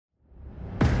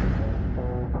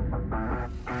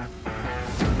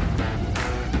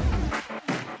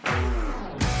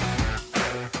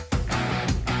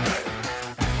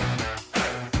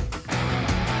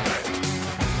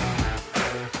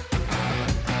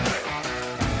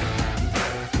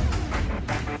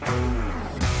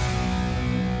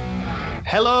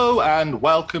Hello and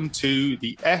welcome to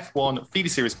the F1 Feeder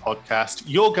Series podcast,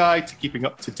 your guide to keeping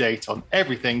up to date on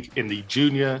everything in the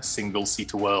junior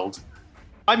single-seater world.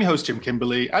 I'm your host, Jim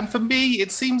Kimberley, and for me,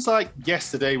 it seems like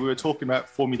yesterday we were talking about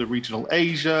Formula Regional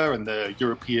Asia and the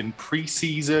European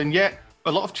pre-season, yet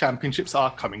a lot of championships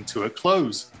are coming to a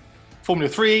close. Formula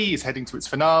 3 is heading to its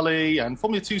finale, and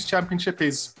Formula 2's championship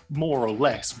is more or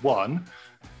less won.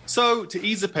 So, to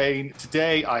ease the pain,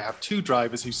 today I have two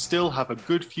drivers who still have a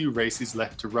good few races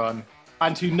left to run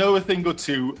and who know a thing or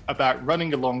two about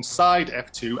running alongside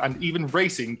F2 and even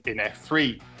racing in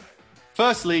F3.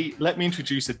 Firstly, let me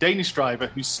introduce a Danish driver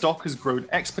whose stock has grown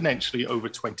exponentially over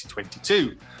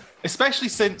 2022, especially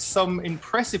since some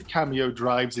impressive cameo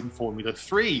drives in Formula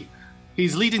 3.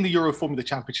 He's leading the Euro Formula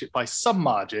Championship by some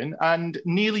margin and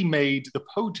nearly made the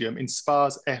podium in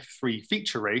Spa's F3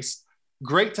 feature race.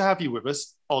 Great to have you with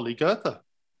us, Ollie Goethe.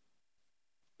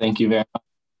 Thank you very much.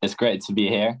 It's great to be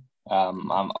here.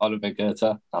 I'm Oliver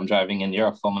Goethe. I'm driving in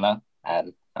Euro Formula,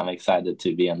 and I'm excited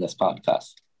to be on this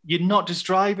podcast. You're not just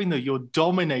driving, though. You're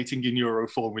dominating in Euro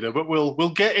Formula, but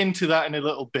we'll get into that in a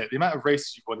little bit. The amount of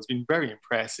races you've won has been very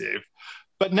impressive.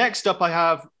 But next up, I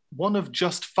have one of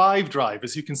just 5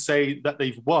 drivers who can say that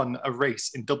they've won a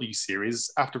race in W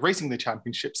Series after racing the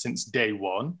championship since day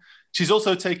one. She's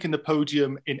also taken the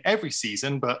podium in every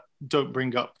season, but don't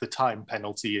bring up the time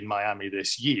penalty in Miami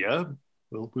this year.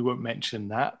 Well, we won't mention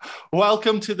that.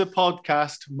 Welcome to the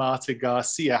podcast, Marta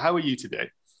Garcia. How are you today?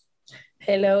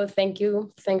 Hello, thank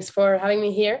you. Thanks for having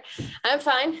me here. I'm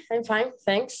fine,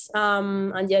 thanks.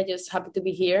 And yeah, just happy to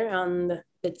be here, and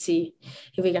let's see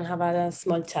if we can have a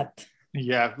small chat.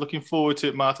 Yeah, looking forward to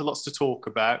it, Marta. Lots to talk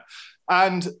about.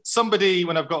 And somebody,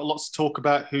 when I've got lots to talk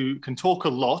about, who can talk a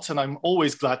lot, and I'm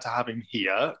always glad to have him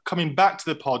here, coming back to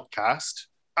the podcast,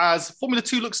 as Formula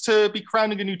 2 looks to be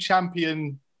crowning a new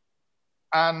champion.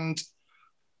 And,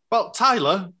 well,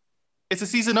 Tyler, is the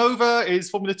season over? Is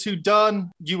Formula 2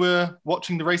 done? You were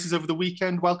watching the races over the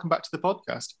weekend. Welcome back to the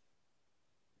podcast.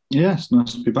 Yeah, it's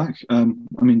nice to be back.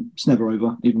 It's never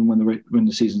over, even when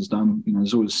the season's done. You know,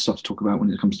 there's always stuff to talk about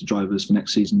when it comes to drivers for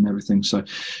next season and everything. So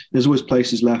there's always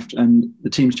places left, and the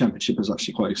team's championship is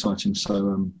actually quite exciting.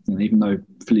 So even though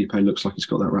Felipe looks like he's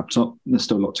got that wrapped up, there's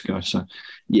still a lot to go. So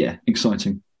yeah,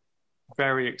 exciting.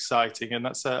 Very exciting, and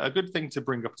that's a good thing to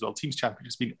bring up as well. Team's championship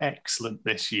has been excellent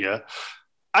this year.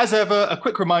 As ever, a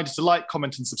quick reminder to like,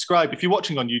 comment, and subscribe if you're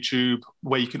watching on YouTube,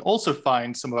 where you can also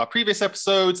find some of our previous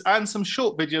episodes and some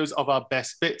short videos of our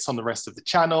best bits on the rest of the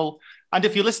channel. And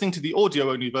if you're listening to the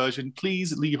audio-only version,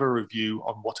 please leave a review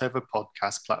on whatever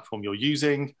podcast platform you're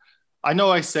using. I know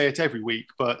I say it every week,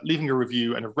 but leaving a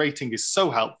review and a rating is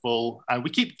so helpful, and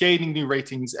we keep gaining new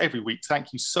ratings every week.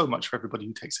 Thank you so much for everybody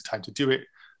who takes the time to do it.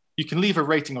 You can leave a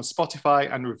rating on Spotify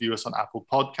and review us on Apple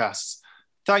Podcasts.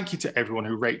 Thank you to everyone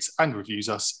who rates and reviews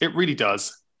us. It really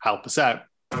does help us out.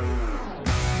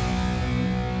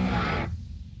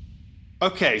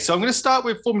 Okay, so I'm going to start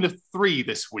with Formula 3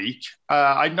 this week.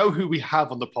 I know who we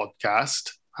have on the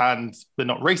podcast, and they're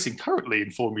not racing currently in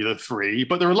Formula 3,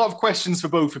 but there are a lot of questions for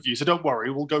both of you, so don't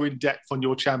worry, we'll go in depth on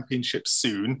your championship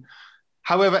soon.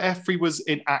 However, F3 was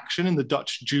in action in the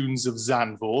Dutch dunes of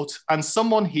Zandvoort, and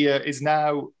someone here is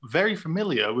now very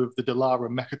familiar with the Dallara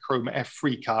Mechachrome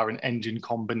F3 car and engine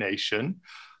combination.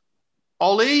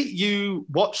 Ollie, you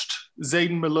watched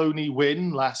Zane Maloney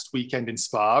win last weekend in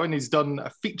Spa, and he's done a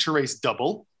feature race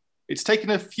double. It's taken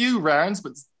a few rounds,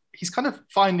 but he's kind of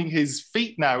finding his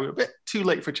feet now, a bit too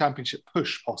late for a championship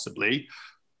push, possibly.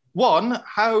 1,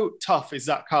 how tough is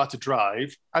that car to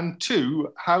drive? And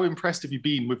 2, how impressed have you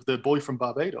been with the boy from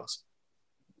Barbados?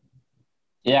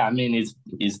 Yeah, I mean,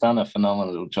 he's done a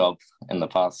phenomenal job in the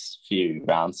past few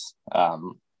rounds.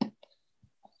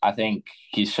 I think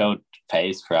he showed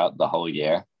pace throughout the whole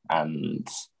year, and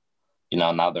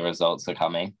now the results are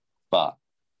coming. But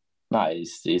no,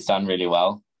 he's done really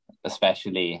well.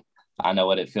 Especially, I know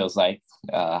what it feels like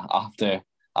after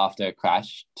a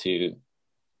crash to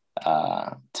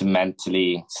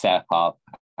mentally step up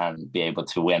and be able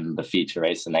to win the feature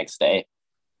race the next day.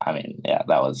 I mean, yeah,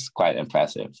 that was quite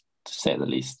impressive, to say the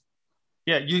least.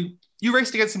 Yeah, you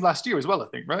raced against him last year as well, I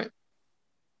think, right?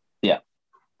 Yeah.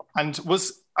 And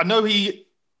I know he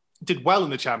did well in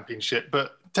the championship,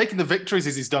 but taking the victories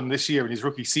as he's done this year in his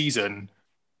rookie season,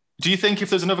 do you think if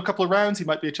there's another couple of rounds, he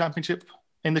might be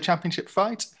in the championship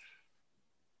fight?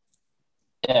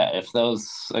 Yeah, if there was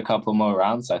a couple more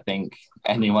rounds, I think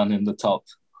anyone in the top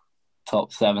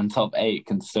 7, top 8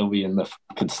 can still be in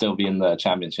the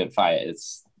championship fight.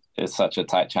 It's such a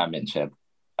tight championship.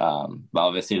 But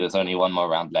obviously there's only one more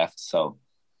round left, so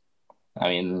I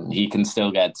mean he's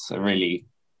still going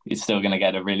to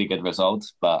get a really good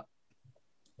result, but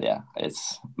yeah,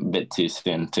 it's a bit too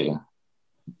soon to.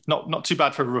 Not too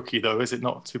bad for a rookie, though, is it?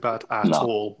 Not too bad at No.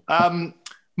 all.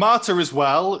 Marta, as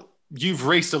well, you've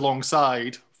raced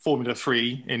alongside Formula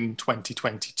 3 in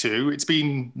 2022. It's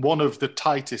been one of the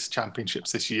tightest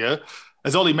championships this year.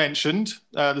 As Ollie mentioned,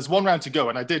 there's one round to go,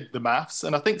 and I did the maths,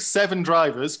 and I think 7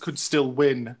 drivers could still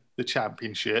win the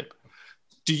championship.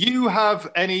 Do you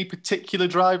have any particular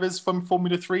drivers from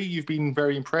Formula 3 you've been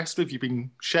very impressed with? You've been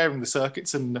sharing the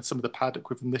circuits and some of the paddock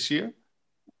with them this year?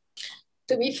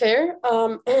 To be fair,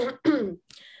 I'm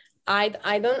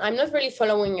not really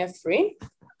following F3.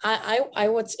 I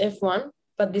watch F1,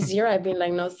 but this year I've been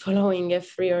like not following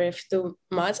F3 or F2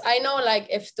 much. I know like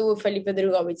F2 Felipe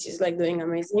Drugovich is like doing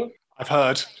amazing. I've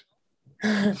heard.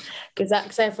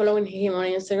 Because I'm following him on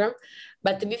Instagram.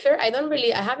 But to be fair, I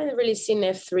haven't really seen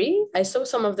F3. I saw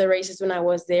some of the races when I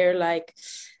was there, like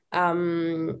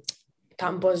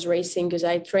Campos Racing, because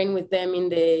I trained with them in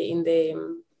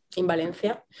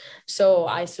Valencia. So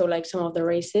I saw like some of the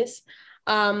races.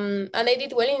 And they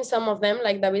did well in some of them.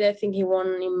 Like David, I think he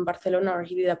won in Barcelona or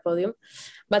he did a podium.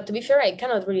 But to be fair, I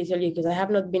cannot really tell you because I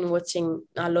have not been watching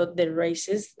a lot the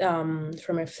races from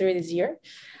F3 this year.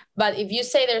 But if you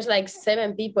say there's like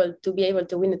 7 people to be able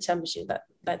to win the championship,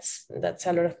 that's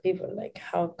a lot of people. Like,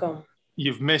 how come?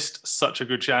 You've missed such a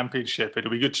good championship. It'll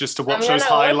be good just to watch those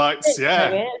highlights.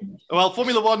 Yeah. Well,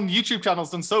 Formula One YouTube channel's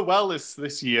done so well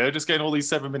this year, just getting all these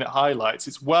 7-minute highlights.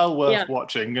 It's well worth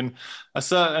watching. And a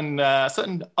certain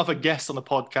other guest on the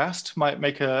podcast might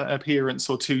make an appearance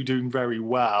or two doing very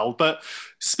well. But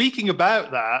speaking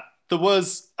about that, there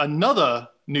was another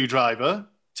new driver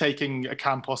taking a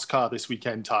Campos car this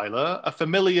weekend, Tyler, a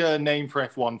familiar name for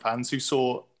F1 fans who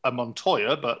saw a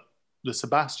Montoya, but the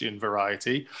Sebastian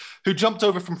variety, who jumped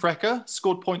over from Freca,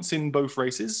 scored points in both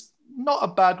races. Not a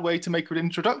bad way to make an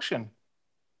introduction.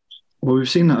 Well, we've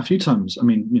seen that a few times. I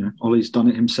mean, Ollie's done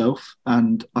it himself,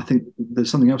 and I think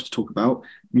there's something else to talk about.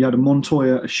 We had a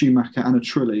Montoya, a Schumacher, and a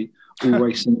Trulli all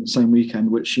racing the same weekend,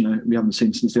 which we haven't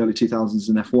seen since the early 2000s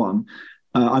in F1.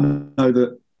 I know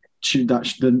that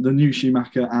the new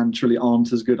Schumacher and Trulli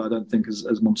aren't as good, I don't think,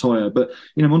 as Montoya. But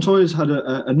Montoya's had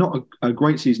not a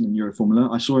great season in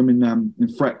Euroformula. I saw him in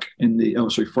FREC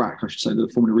FRAC, I should say, the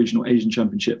Formula Regional Asian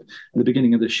Championship at the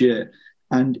beginning of this year,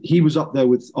 and he was up there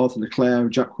with Arthur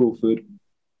Leclerc, Jack Crawford.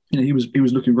 He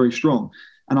was looking very strong,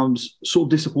 and I was sort of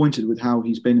disappointed with how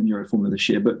he's been in Euroformula this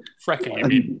year. But FREC, you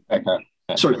mean?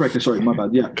 Sorry, my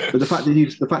bad. Yeah, but the fact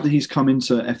that he's come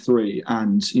into F3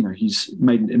 and he's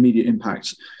made an immediate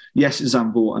impact. Yes, it's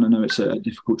Zandvoort, and I know it's a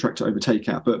difficult track to overtake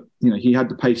at, but he had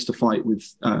the pace to fight with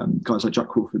guys like Jack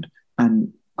Crawford,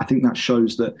 and I think that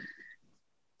shows that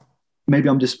maybe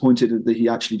I'm disappointed that he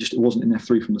actually just wasn't in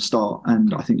F3 from the start,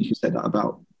 and I think you could say that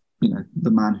about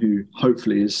the man who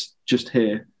hopefully is just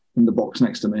here in the box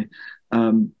next to me.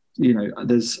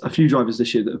 There's a few drivers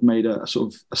this year that have made a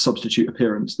sort of a substitute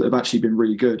appearance that have actually been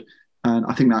really good, and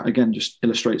I think that again just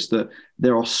illustrates that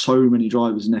there are so many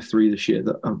drivers in F3 this year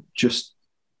that are just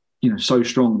so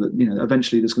strong that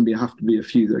eventually there's going to have to be a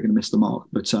few that are going to miss the mark.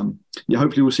 But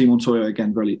hopefully we'll see Montoya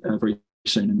again very very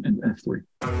soon in F3.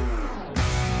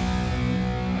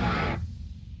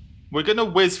 We're going to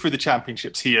whiz through the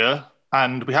championships here,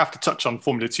 and we have to touch on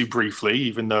Formula 2 briefly,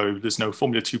 even though there's no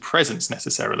Formula 2 presence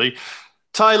necessarily.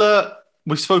 Tyler,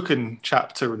 we've spoken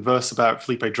chapter and verse about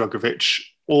Felipe Drugovich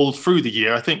all through the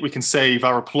year. I think we can save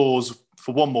our applause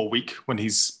for one more week when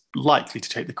he's likely to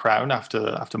take the crown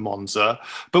after Monza.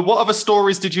 But what other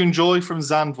stories did you enjoy from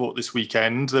Zandvoort this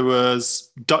weekend? There was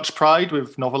Dutch Pride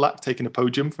with Novalak taking a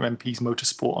podium from MP's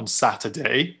Motorsport on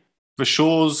Saturday.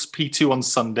 Verschoor's P2 on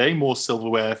Sunday, more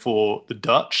silverware for the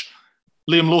Dutch.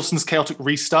 Liam Lawson's chaotic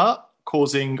restart,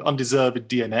 causing undeserved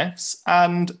DNFs,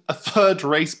 and a third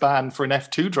race ban for an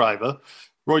F2 driver.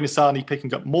 Roy Nissany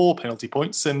picking up more penalty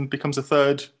points and becomes a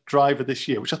third driver this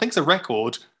year, which I think is a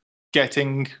record,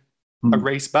 getting a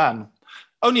race ban.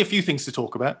 Only a few things to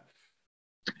talk about.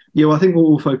 Yeah, well, I think what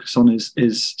we'll focus on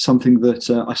is something that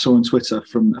I saw on Twitter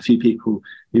from a few people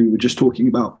who were just talking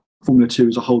about Formula 2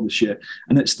 as a whole this year.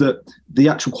 And it's that the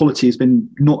actual quality has been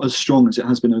not as strong as it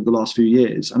has been over the last few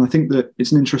years. And I think that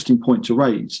it's an interesting point to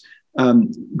raise.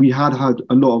 We had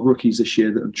a lot of rookies this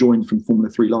year that have joined from Formula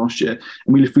 3 last year.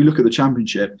 And if we look at the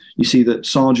championship, you see that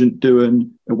Sargent, Doohan,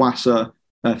 Iwasa,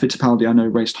 Fittipaldi, I know,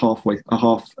 raced half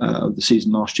of the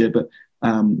season last year, but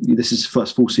this is his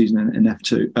first full season in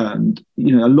F2. And,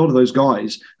 a lot of those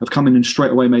guys have come in and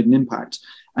straight away made an impact.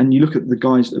 And you look at the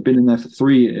guys that have been in there for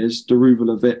 3 years,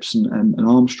 Daruvula, Vips and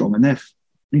Armstrong, and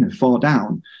far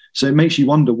down. So it makes you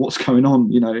wonder what's going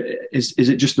on. Is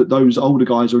it just that those older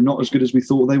guys are not as good as we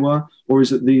thought they were, or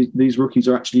is it these rookies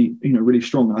are actually really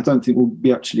strong? And I don't think we'll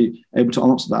be actually able to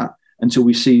answer that until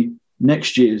we see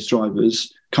next year's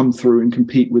drivers come through and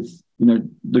compete with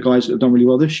the guys that have done really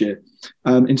well this year.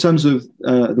 In terms of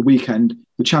the weekend,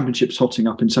 the championship's hotting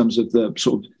up in terms of the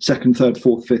sort of second, third,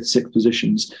 fourth, fifth, sixth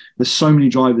positions. There's so many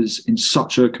drivers in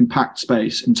such a compact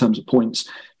space in terms of points.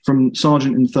 From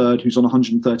Sargent in third, who's on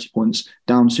 130 points,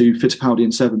 down to Fittipaldi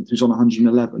in seventh, who's on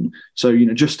 111. So,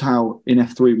 just how in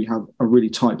F3 we have a really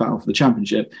tight battle for the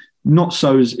championship. Not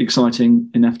so as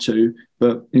exciting in F2,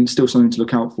 but still something to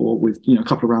look out for with, a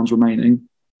couple of rounds remaining.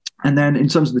 And then in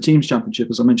terms of the teams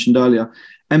championship, as I mentioned earlier,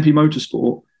 MP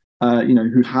Motorsport,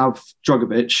 who have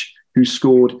Drugovich, who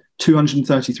scored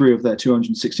 233 of their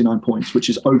 269 points, which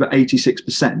is over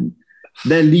 86%.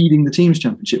 They're leading the teams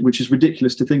championship, which is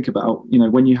ridiculous to think about.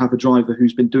 When you have a driver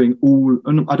who's been doing all,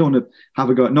 and I don't want to have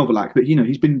a go at Novalak, but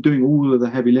he's been doing all of the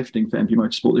heavy lifting for MP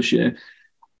Motorsport this year,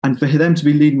 and for them to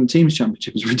be leading the teams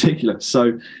championship is ridiculous.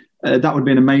 So that would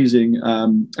be an amazing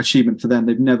achievement for them.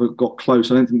 They've never got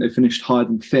close. I don't think they finished higher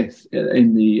than fifth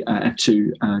in the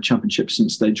F2 championship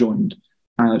since they joined.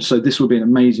 So this will be an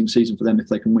amazing season for them if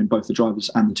they can win both the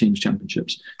drivers and the teams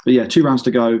championships. But yeah, 2 rounds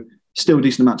to go. Still a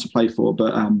decent amount to play for,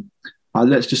 but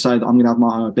let's just say that I'm going to have my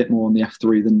eye a bit more on the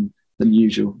F3 than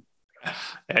usual. Yeah,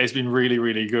 it's been really,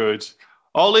 really good.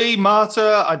 Ollie,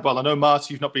 Marta, I know,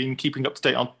 Marta, you've not been keeping up to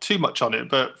date on too much on it,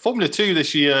 but Formula 2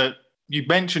 this year, you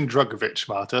mentioned Drugovich,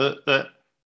 Marta, that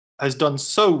has done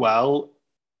so well.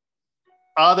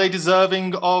 Are they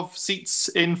deserving of seats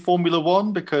in Formula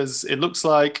 1? Because it looks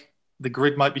like the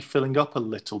grid might be filling up a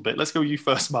little bit. Let's go with you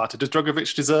first, Marta. Does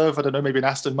Drugovich deserve, I don't know, maybe an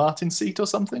Aston Martin seat or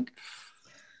something?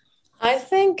 I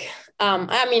think,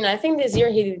 I think this year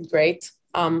he did great.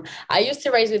 I used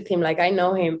to race with him, I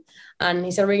know him, and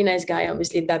he's a really nice guy.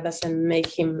 Obviously, that doesn't make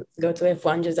him go to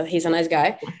F1, just that he's a nice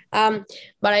guy.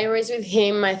 But I raced with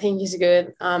him. I think he's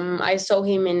good. I saw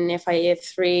him in FIA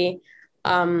 3.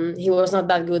 He was not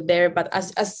that good there, but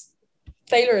as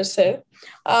Taylor said,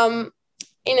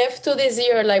 in F2 this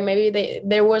year, maybe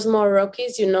there was more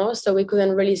rookies, so we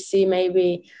couldn't really see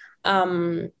maybe,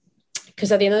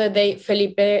 because at the end of the day,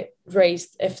 Felipe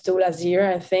raced F2 last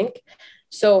year, I think.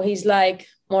 So he's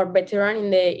more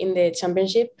veteran in the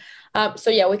championship. So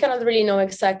yeah, we cannot really know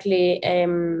exactly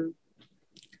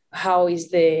how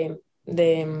is he,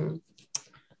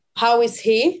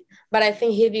 but I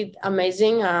think he did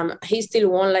amazing. He still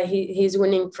won, he's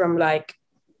winning from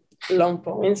long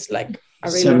points, a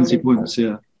really 70 points,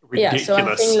 yeah.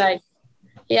 Ridiculous.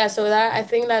 Yeah, so I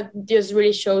think that just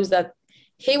really shows that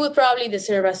he would probably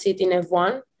deserve a seat in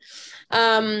F1.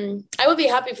 I would be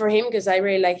happy for him because I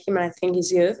really like him and I think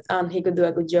he's good and he could do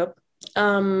a good job.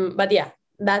 But yeah,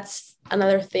 that's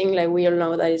another thing. We all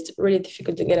know that it's really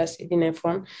difficult to get a seat in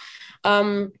F1.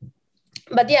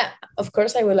 But yeah, of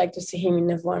course, I would like to see him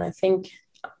in F1. I think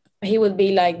he would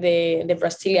be the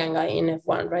Brazilian guy in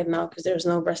F1 right now because there's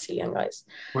no Brazilian guys.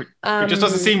 It just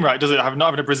doesn't seem right, does it? Not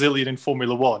having a Brazilian in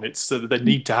Formula 1. It's that they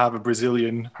need to have a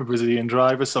Brazilian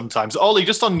driver sometimes. Ollie,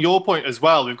 just on your point as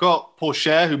well, we've got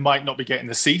Pourchaire who might not be getting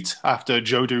the seat after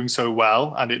Joe doing so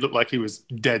well, and it looked like he was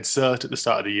dead cert at the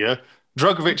start of the year.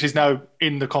 Drugovich is now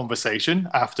in the conversation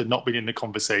after not being in the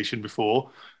conversation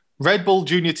before. Red Bull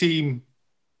Junior Team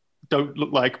don't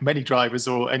look like many drivers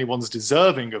or anyone's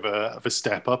deserving of a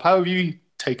step up. How have you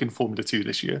taken Formula 2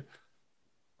 this year?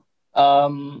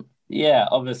 Yeah,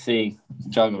 obviously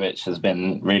Drugovich has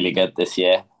been really good this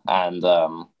year. And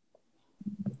I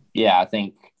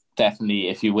think definitely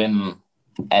if you win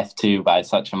F2 by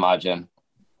such a margin,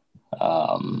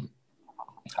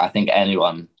 I think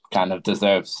anyone kind of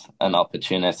deserves an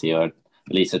opportunity or at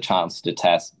least a chance to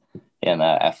test in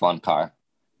a F1 car.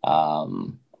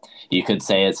 You could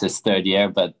say it's his third year,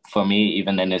 but for me,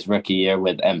 even in his rookie year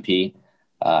with MP,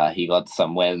 he got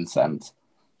some wins. And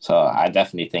so I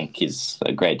definitely think he's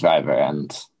a great driver.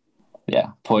 And yeah,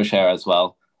 Pourchaire as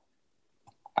well.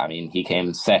 I mean, he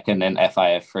came second in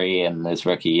FIA 3 in his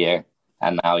rookie year,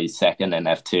 and now he's second in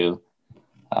F2.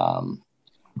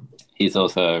 He's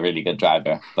also a really good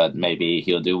driver, but maybe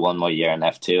he'll do one more year in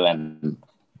F2, and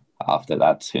after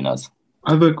that, who knows?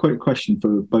 I have a quick question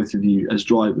for both of you as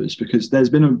drivers, because there's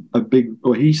been a big,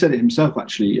 or he said it himself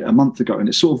actually a month ago, and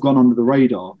it's sort of gone under the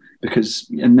radar because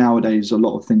nowadays a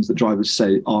lot of things that drivers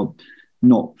say are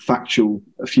not factual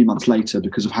a few months later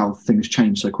because of how things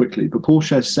change so quickly. But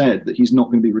Pourchaire said that he's not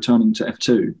going to be returning to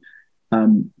F2,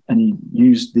 and he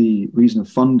used the reason of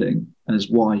funding as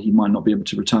why he might not be able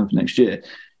to return for next year.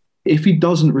 If he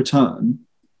doesn't return,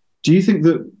 do you think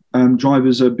that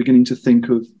drivers are beginning to think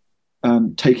of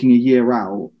taking a year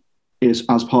out is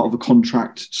as part of a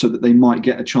contract so that they might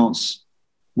get a chance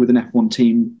with an F1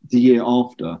 team the year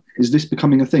after? Is this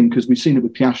becoming a thing? Because we've seen it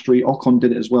with Piastri. Ocon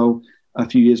did it as well a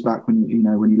few years back when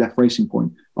he left Racing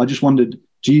Point. I just wondered,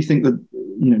 do you think that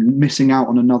missing out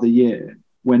on another year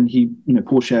when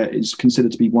Porsche is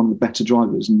considered to be one of the better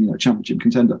drivers and championship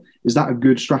contender, is that a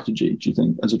good strategy, do you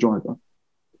think, as a driver?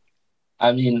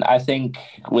 I mean, I think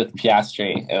with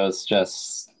Piastri, it was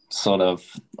just sort of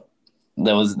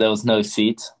there was no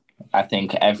seat. I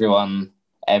think everyone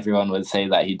would say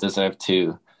that he deserved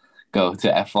to go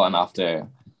to F1 after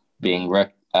being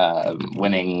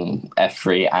winning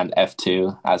F3 and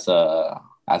F2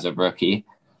 as a rookie.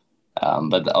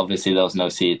 But obviously there was no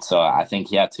seat, so I think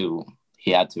he had to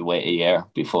wait a year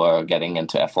before getting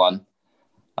into F1.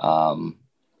 And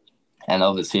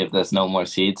obviously, if there's no more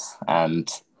seats and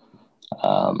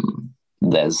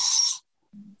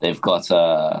they've got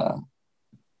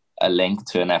a link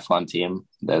to an F1 team,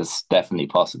 there's definitely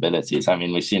possibilities. I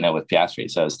mean, we've seen it with Piastri,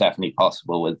 so it's definitely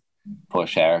possible with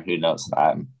Porsche. Who knows?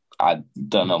 I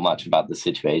don't know much about the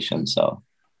situation, so.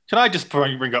 Can I just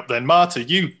bring up then, Marta,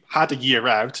 you had a year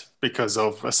out because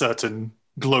of a certain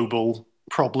global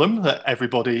problem that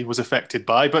everybody was affected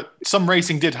by, but some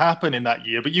racing did happen in that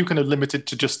year, but you kind of limited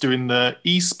to just doing the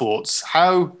esports.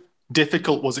 How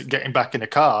difficult was it getting back in a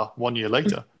car 1 year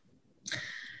later?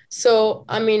 So,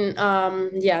 I mean,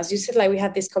 as you said, like we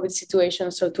had this COVID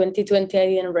situation. So 2020, I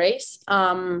didn't race.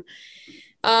 And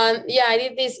I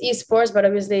did this esports, but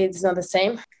obviously it's not the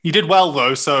same. You did well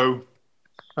though, so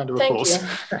round of applause.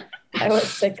 Thank you. I was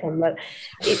second, but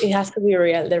it has to be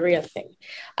the real thing.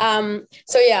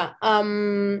 Actually,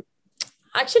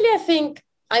 I think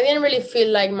I didn't really feel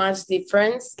like much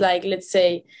difference. Like, let's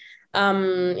say,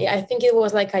 I think it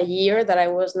was like a year that I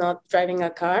was not driving a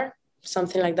car,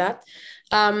 something like that.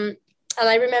 And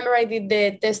I remember I did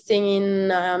the testing in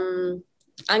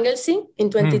Anglesey in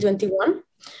 2021.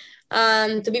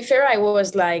 And to be fair, I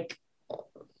was like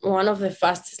one of the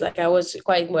fastest, like I was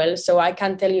quite well. So I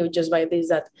can tell you just by this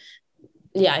that,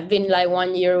 I've been like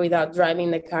 1 year without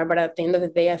driving the car. But at the end of the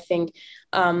day, I think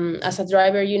as a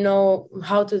driver, you know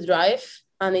how to drive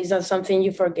and it's not something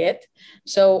you forget.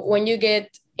 So when you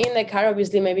get in the car,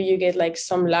 obviously, maybe you get like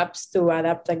some laps to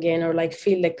adapt again or like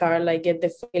feel the car, like get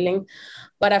the feeling.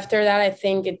 But after that, I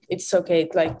think it's okay.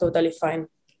 It's like totally fine.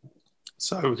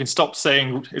 So we can stop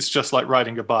saying it's just like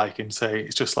riding a bike and say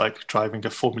it's just like driving a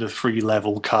Formula 3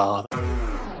 level car.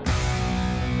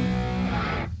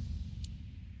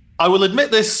 I will admit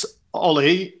this,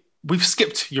 Ollie, we've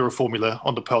skipped Euroformula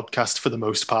on the podcast for the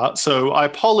most part, so I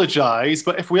apologise,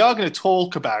 but if we are going to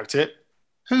talk about it,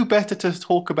 who better to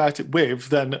talk about it with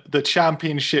than the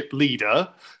championship leader?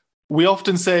 We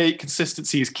often say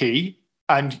consistency is key,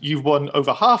 and you've won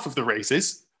over half of the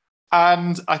races.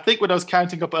 And I think when I was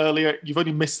counting up earlier, you've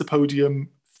only missed the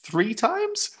podium 3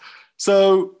 times.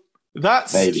 So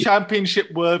that's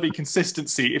championship-worthy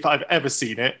consistency, if I've ever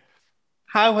seen it.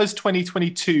 How has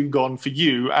 2022 gone for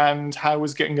you, and how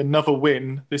was getting another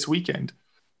win this weekend?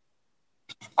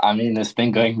 I mean, it's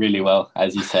been going really well,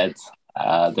 as you said.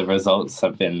 The results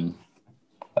have been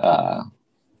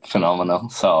phenomenal.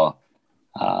 So,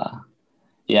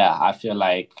 I feel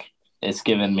like it's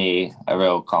given me a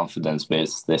real confidence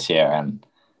boost this year, and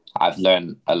I've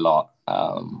learned a lot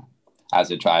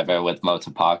as a driver with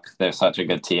Motor Park. They're such a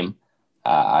good team.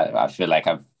 I feel like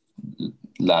I've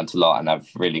learned a lot, and I've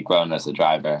really grown as a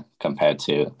driver compared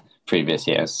to previous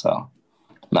years. So,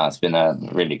 no, it's been a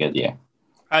really good year.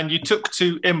 And you took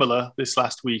to Imola this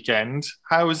last weekend.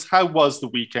 How was the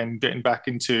weekend getting back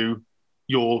into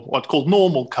your what I'd call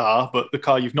normal car, but the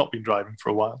car you've not been driving for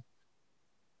a while?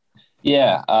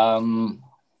 Yeah,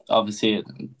 obviously,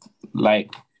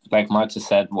 like Marta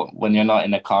said, when you're not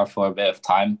in a car for a bit of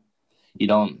time, you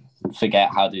don't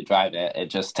forget how to drive it. It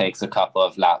just takes a couple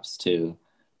of laps to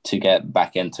get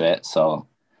back into it. So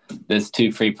there's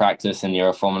 2 free practice in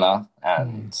Euroformula,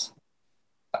 and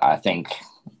I think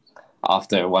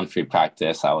after 1 free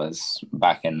practice, I was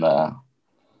back in the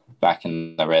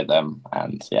rhythm,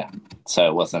 and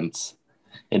so it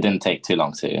didn't take too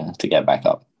long to get back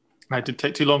up. It didn't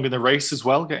take too long in the race as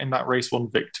well, getting that race 1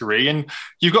 victory. And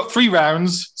you've got 3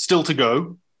 rounds still to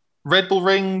go. Red Bull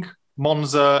Ring,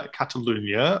 Monza,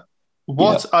 Catalunya.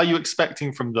 What are you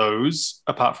expecting from those,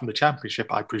 apart from the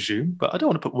championship, I presume? But I don't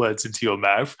want to put words into your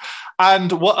mouth. And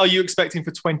what are you expecting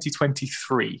for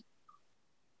 2023?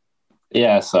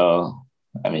 Yeah, so,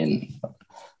 I mean,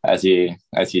 as you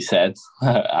said,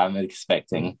 I'm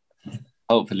expecting,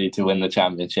 hopefully, to win the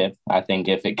championship. I think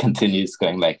if it continues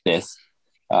going like this,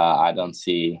 I don't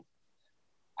see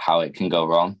how it can go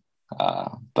wrong,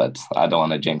 but I don't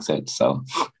want to jinx it. So,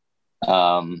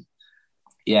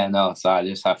 Yeah, no, so I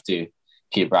just have to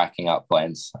keep racking up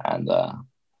points, and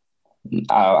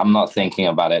I'm not thinking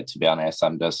about it, to be honest.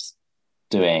 I'm just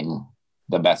doing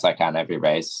the best I can every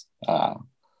race.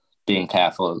 Being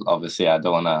careful, obviously, I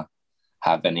don't want to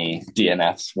have any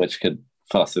DNFs, which could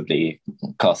possibly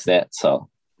cost it. So,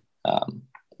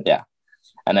 yeah.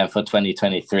 And then for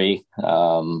 2023,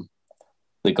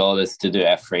 the goal is to do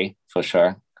F3 for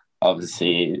sure.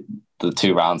 Obviously, the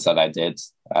 2 rounds that I did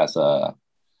as a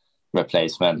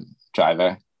replacement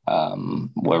driver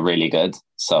were really good.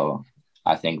 So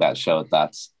I think that showed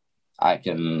that I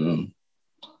can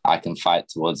fight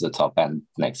towards the top end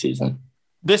next season.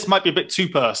 This might be a bit too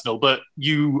personal, but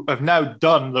you have now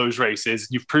done those races.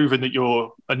 You've proven that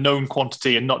you're a known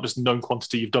quantity, and not just a known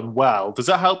quantity, you've done well. Does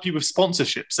that help you with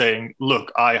sponsorship, saying,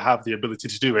 look, I have the ability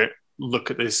to do it?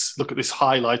 Look at this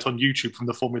highlight on YouTube from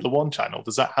the Formula One channel.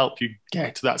 Does that help you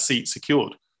get that seat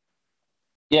secured?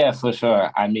 Yeah, for sure.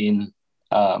 I mean,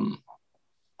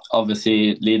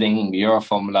 obviously leading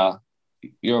Euroformula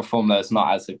is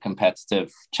not as a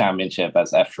competitive championship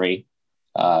as F3.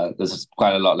 There's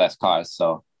quite a lot less cars,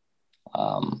 so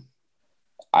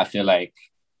I feel like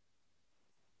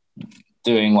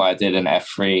doing what I did in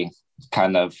F3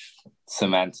 kind of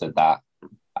cemented that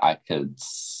I could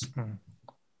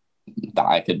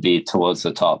be towards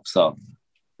the top. So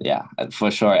yeah, for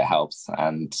sure it helps,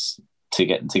 and to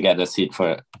get a seat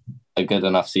for a good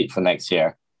enough seat for next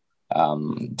year,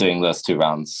 doing those 2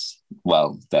 rounds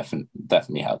well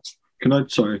definitely helps. Can I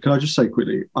just say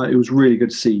quickly, it was really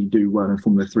good to see you do well in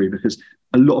Formula 3, because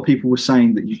a lot of people were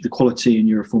saying that the quality in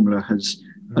Euroformula has,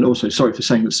 and also sorry for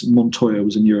saying that Montoya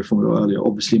was in Euroformula earlier.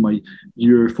 Obviously, my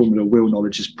Euroformula wheel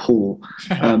knowledge is poor,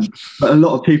 but a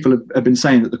lot of people have been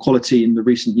saying that the quality in the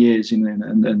recent years, and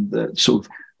the sort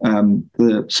of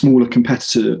the smaller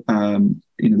competitor,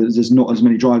 there's not as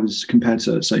many drivers compared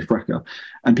to, say, Freca,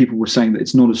 and people were saying that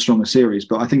it's not as strong a series.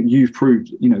 But I think you've proved,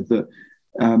 that.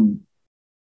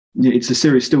 It's a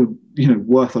series still,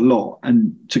 worth a lot,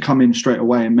 and to come in straight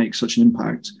away and make such an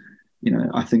impact,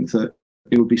 I think that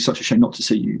it would be such a shame not to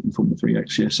see you in Formula 3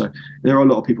 next year. So there are a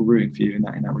lot of people rooting for you in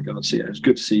that regard. So yeah, it's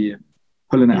good to see you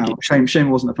pulling it out. Shame it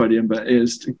wasn't a podium, but it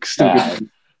is still good.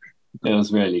 It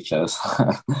was really close.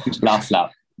 Last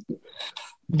lap.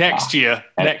 Next year,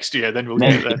 then we'll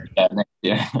get there. Next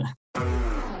year.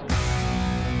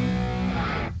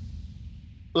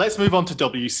 Let's move on to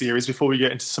W Series before we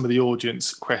get into some of the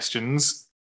audience questions.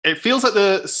 It feels like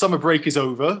the summer break is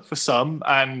over for some,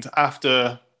 and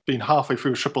after being halfway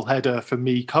through a triple header for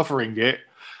me covering it,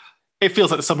 it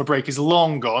feels like the summer break is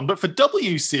long gone. But for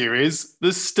W Series,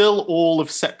 there's still all of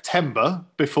September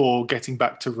before getting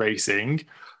back to racing.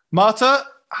 Marta,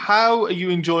 how are you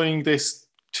enjoying this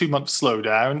 2-month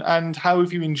slowdown, and how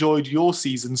have you enjoyed your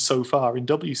season so far in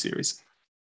W Series?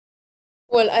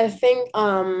 Well, I think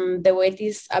the wait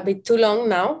is a bit too long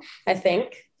now, I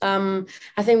think. I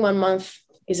think 1 month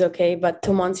is okay, but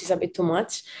 2 months is a bit too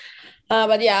much.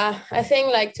 But yeah, I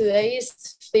think like today is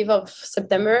 5th of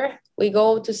September. We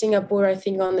go to Singapore, I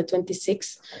think, on the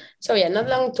 26th. So yeah, not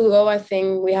long to go. I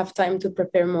think we have time to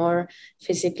prepare more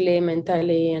physically,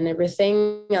 mentally, and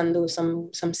everything, and do some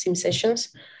sim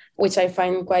sessions, which I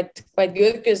find quite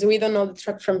good, because we don't know the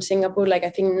track from Singapore. Like,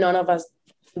 I think none of us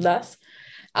does.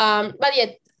 But yeah,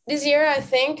 this year I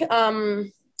think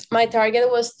my target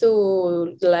was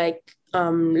to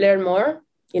learn more,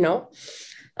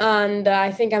 and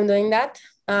I think I'm doing that.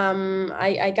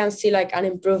 I can see like an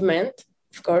improvement,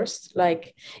 of course.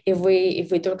 Like if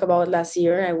we talk about last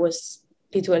year, I was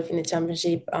P12 in the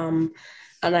championship, and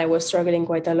I was struggling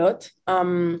quite a lot.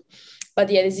 But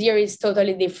yeah, this year is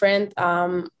totally different.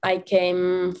 I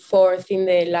came 4th in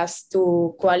the last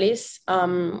 2 qualis,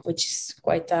 which is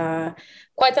quite an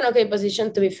okay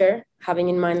position, to be fair, having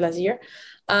in mind last year.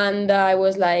 And I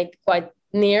was like quite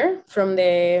near from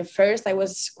the first. I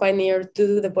was quite near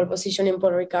to the pole position in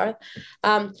Paul Ricard.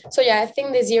 So yeah, I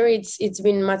think this year it's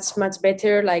been much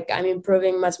better. Like I'm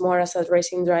improving much more as a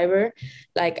racing driver.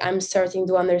 Like I'm starting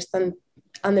to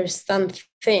understand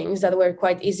things that were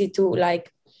quite easy to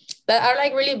like, that are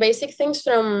like really basic things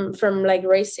from like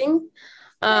racing,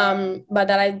 but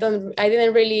that I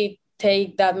didn't really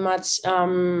take that much.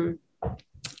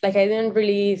 Like I didn't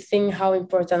really think how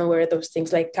important were those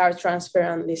things, like car transfer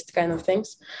and these kind of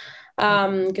things.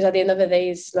 Because at the end of the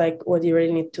day, it's like what you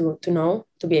really need to know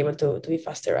to be able to be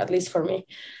faster, at least for me.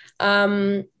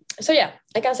 So yeah,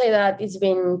 I can say that it's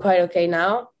been quite okay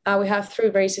now. We have 3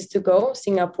 races to go: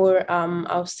 Singapore,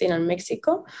 Austin, and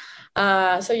Mexico.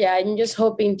 So yeah, I'm just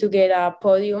hoping to get a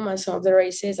podium at some of the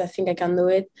races. I think I can do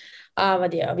it.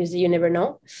 But yeah, obviously you never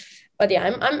know. but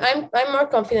yeah, I'm more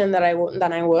confident than I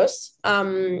was,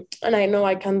 and I know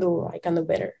I can do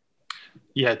better.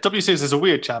 Yeah, W Series is a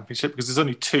weird championship because there's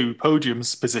only 2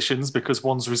 podiums positions because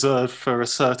one's reserved for a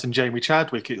certain Jamie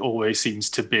Chadwick, it always seems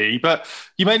to be. But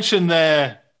you mentioned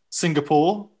there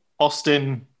Singapore,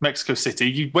 Austin, Mexico City.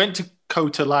 You went to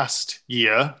COTA last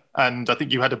year, and I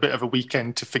think you had a bit of a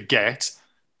weekend to forget.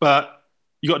 But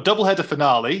you got a doubleheader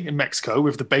finale in Mexico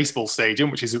with the baseball stadium,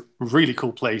 which is a really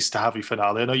cool place to have your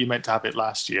finale. I know you meant to have it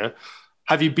last year.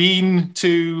 Have you been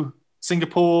to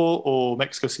Singapore or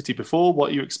Mexico City before? What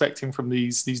are you expecting from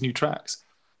these new tracks?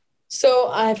 So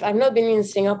I've not been in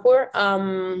Singapore.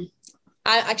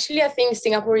 I think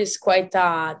Singapore is quite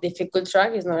a difficult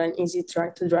track. It's not an easy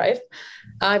track to drive.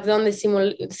 I've done the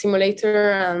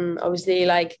simulator, and obviously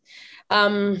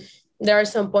there are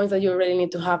some points that you really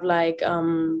need to have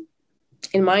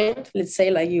in mind. Let's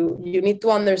say you need to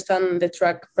understand the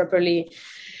track properly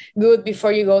good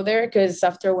before you go there, because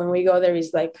after when we go there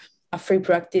is a free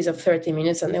practice of 30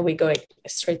 minutes and then we go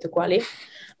straight to quali.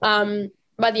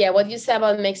 But yeah, what you said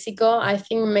about Mexico, I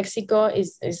think Mexico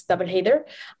is double header,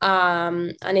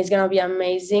 and it's gonna be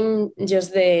amazing.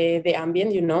 Just the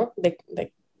ambient,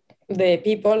 the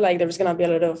people, there's gonna be a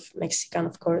lot of Mexican,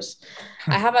 of course.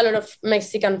 I have a lot of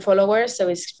Mexican followers, so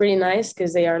it's pretty nice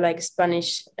because they are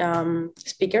Spanish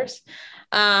speakers.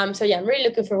 So yeah, I'm really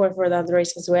looking forward for that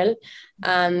race as well.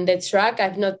 And the track,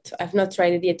 I've not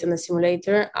tried it yet on the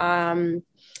simulator,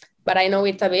 but I know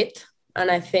it a bit. And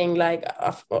I think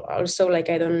also I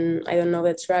don't know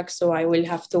the track, so I will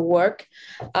have to work,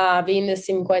 be in the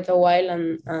sim quite a while,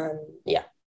 and yeah.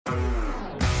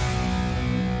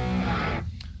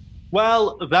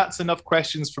 Well, that's enough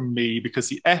questions from me because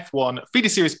the F1 Feeder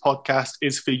Series podcast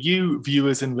is for you,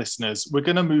 viewers and listeners. We're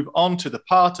going to move on to the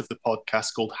part of the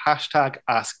podcast called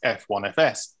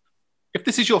 #AskF1FS. If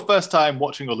this is your first time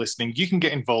watching or listening, you can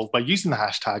get involved by using the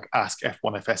hashtag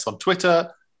 #AskF1FS on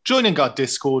Twitter, joining our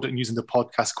Discord and using the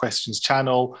podcast questions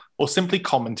channel, or simply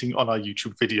commenting on our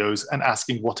YouTube videos and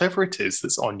asking whatever it is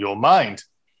that's on your mind.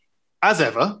 As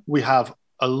ever, we have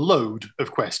a load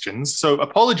of questions, so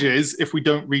apologies if we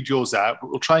don't read yours out,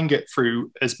 but we'll try and get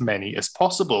through as many as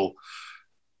possible.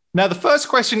 Now, the first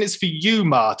question is for you,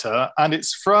 Marta, and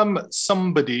it's from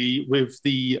somebody with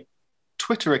the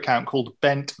Twitter account called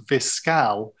Bent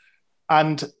Viscal,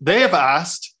 and they have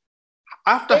asked,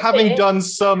 after having done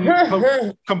some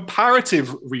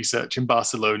comparative research in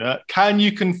Barcelona, can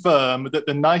you confirm that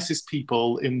the nicest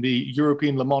people in the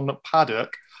European Le Mans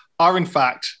paddock are in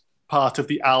fact part of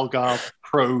the Algarve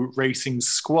Pro Racing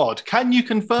squad? Can you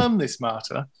confirm this,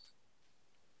 Marta?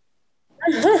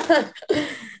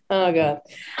 Oh God,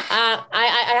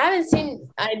 I haven't seen.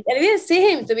 I didn't see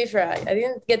him, to be fair. I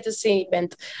didn't get to see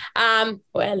Bent.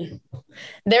 Well,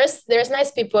 there's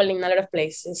nice people in a lot of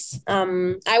places.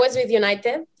 I was with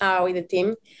United with the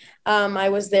team. I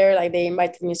was there, they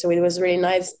invited me, so it was really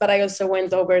nice. But I also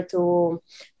went over to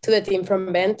the team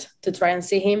from Bent to try and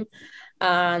see him,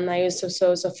 and I also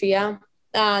saw Sofia,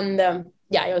 and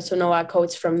I also know a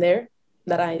coach from there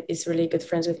that is really good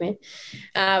friends with me.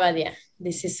 But yeah,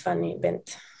 this is funny,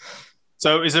 Bent.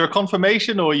 So is there a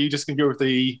confirmation, or are you just going to go with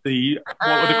the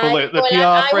what would they call it, the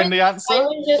PR-friendly answer? I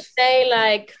would just say,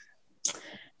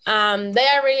 they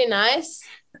are really nice,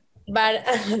 but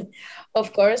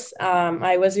of course,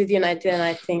 I was with United, and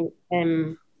I think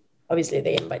obviously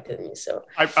they invited me. So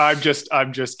I'm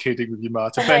just kidding with you,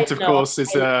 Marta. Bent, of course,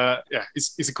 is a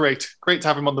great to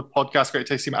have him on the podcast. Great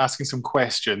to see him asking some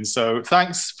questions. So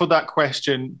thanks for that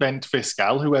question, Bent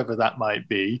Fiscal, whoever that might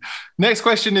be. Next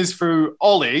question is for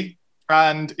Ollie,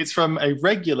 and it's from a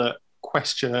regular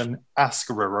question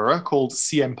asker called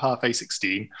CM Parfait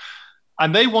 16.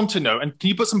 And they want to know, and can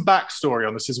you put some backstory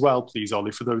on this as well, please,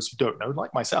 Ollie, for those who don't know,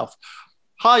 like myself.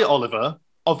 Hi, Oliver.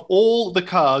 Of all the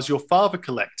cars your father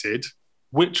collected,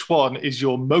 which one is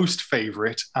your most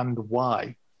favourite and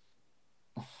why?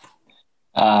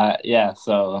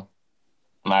 So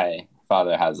my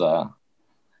father has a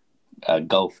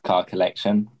Golf car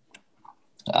collection.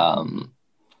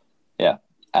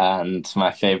 And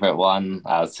my favourite one,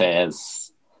 I would say,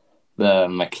 is the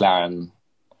McLaren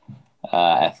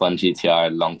F1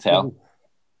 GTR Longtail. Ooh.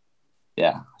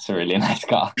 Yeah, it's a really nice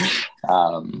car.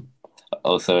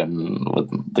 Also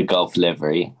with the Golf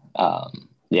livery.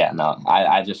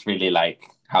 I just really like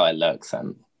how it looks,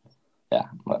 and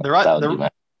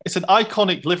it's an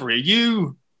iconic livery.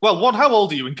 How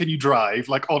old are you, and can you drive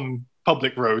on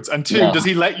public roads? And two, does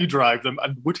he let you drive them,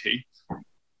 and would he?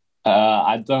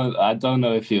 I don't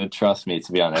know if he would trust me,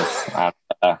 to be honest.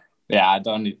 I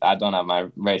don't have my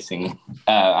racing.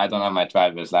 I don't have my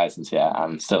driver's license yet.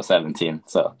 I'm still 17.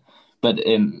 So, but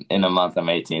in a month I'm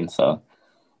 18. So,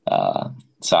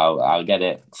 So I'll get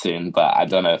it soon, but I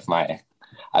don't know if I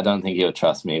don't think he'll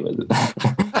trust me with it.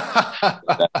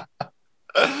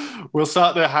 We'll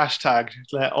start the hashtag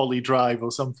 "Let Ollie drive"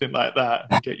 or something like that,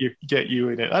 and get you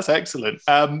in it. That's excellent.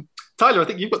 Tyler, I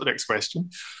think you've got the next question.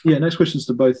 Yeah, next question's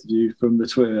to both of you from the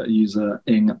Twitter user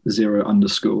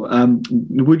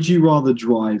ing0_. Would you rather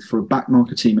drive for a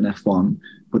backmarker team in F1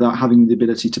 without having the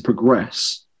ability to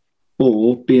progress,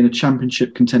 or be in a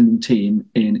championship contending team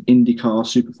in IndyCar,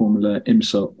 Super Formula,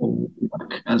 IMSA, or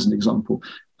WEC, as an example?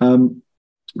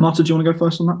 Marta, do you want to go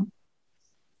first on that?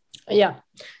 Yeah.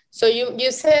 So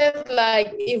you said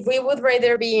like if we would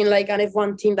rather be in like an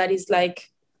F1 team that is like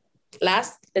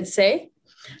last, let's say,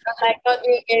 like not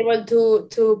being able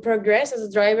to progress as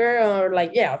a driver, or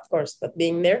like, yeah, of course, but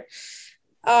being there,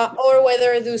 or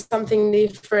whether do something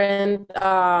different,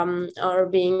 or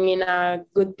being in a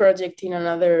good project in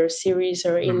another series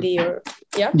or Indy, or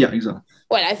Yeah, exactly.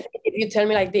 Well, I think if you tell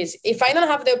me like this, if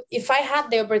I had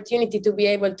the opportunity to be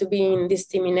able to be in this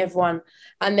team in F1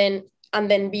 and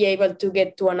then be able to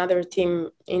get to another team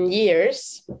in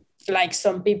years, like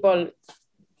some people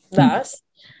does,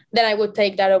 then I would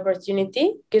take that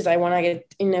opportunity because I want to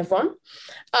get in F1.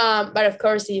 But of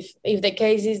course, if the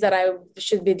case is that I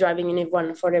should be driving in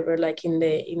F1 forever, like in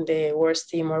the worst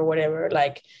team or whatever,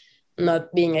 like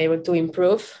not being able to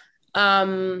improve,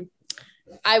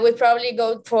 I would probably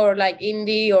go for like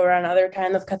Indy or another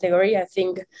kind of category. I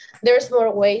think there's more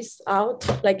ways out.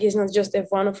 Like it's not just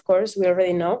F1, of course, we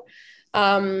already know.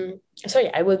 So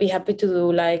yeah, I would be happy to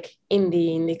do like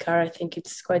IndyCar. I think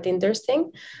it's quite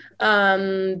interesting.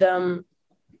 And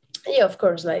yeah, of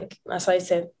course, like as I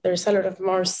said, there's a lot of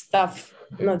more stuff,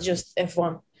 not just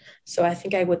F1. So I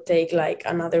think I would take like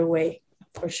another way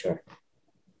for sure.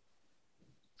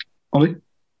 Ollie?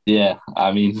 Yeah,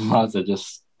 I mean, Marta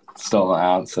just stole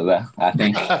my answer there. I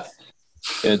think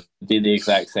it would be the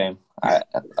exact same.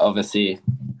 Obviously,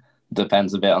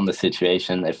 depends a bit on the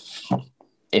situation. If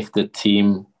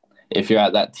you're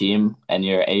at that team and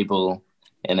you're able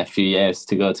in a few years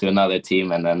to go to another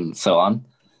team and then so on,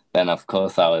 then of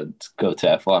course I would go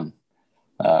to F1.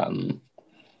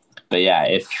 But yeah,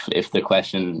 if the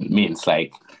question means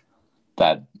like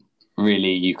that,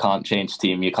 really you can't change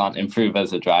team, you can't improve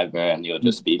as a driver, and you'll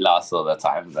just be last all the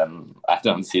time, then I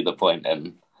don't see the point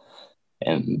in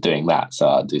doing that. So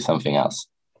I'll do something else.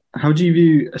 How do you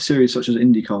view a series such as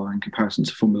IndyCar in comparison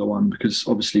to Formula One? Because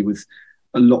obviously with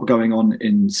a lot going on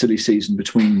in silly season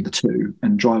between the two,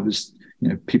 and drivers,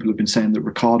 people have been saying that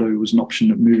Ricardo was an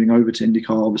option of moving over to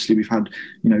IndyCar. Obviously we've had,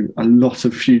 a lot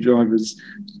of few drivers,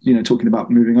 talking about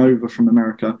moving over from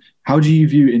America. How do you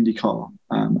view IndyCar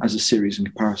as a series in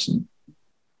comparison?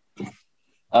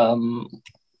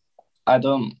 I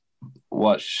don't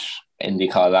watch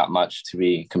IndyCar that much, to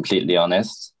be completely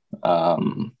honest.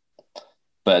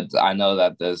 But I know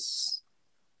that there's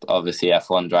obviously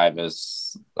F1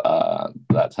 drivers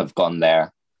that have gone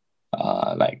there,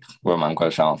 like Romain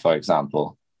Grosjean, for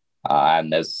example.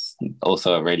 And there's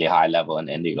also a really high level in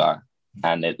IndyCar.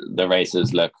 And the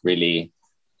races look really,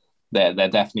 they're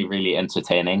definitely really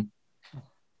entertaining.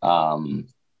 But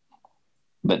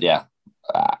yeah,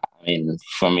 I mean,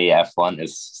 for me, F1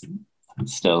 is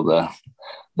still the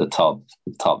top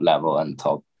level and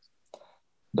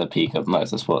the peak of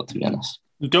motorsport, to be honest.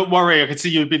 Don't worry, I can see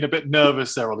you've been a bit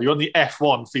nervous there, Ollie. You're on the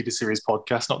F1 Feeder Series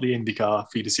podcast, not the IndyCar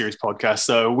Feeder Series podcast.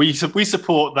 So we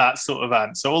support that sort of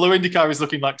answer. Although IndyCar is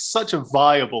looking like such a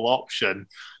viable option.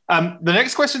 The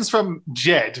next question is from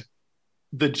Jed,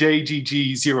 the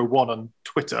JGG01 on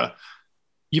Twitter.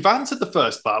 You've answered the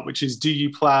first part, which is, do you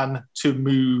plan to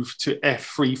move to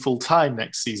F3 full-time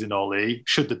next season, Ollie,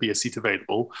 should there be a seat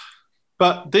available?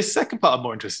 But this second part I'm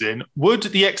more interested in, would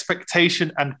the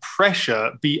expectation and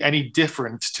pressure be any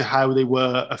different to how they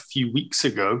were a few weeks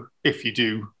ago if you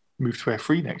do move to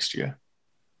F3 next year?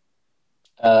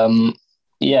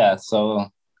 Yeah,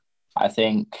 so I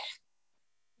think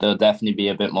there'll definitely be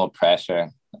a bit more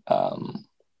pressure.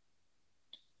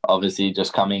 Obviously,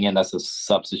 just coming in as a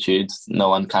substitute, no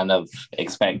one kind of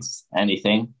expects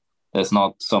anything. There's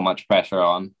not so much pressure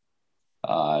on.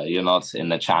 You're not in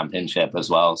the championship as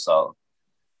well, so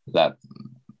that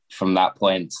from that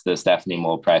point, there's definitely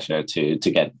more pressure to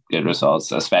get good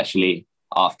results, especially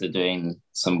after doing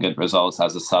some good results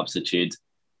as a substitute.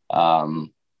 Now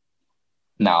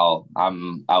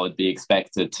I would be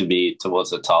expected to be towards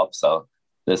the top, so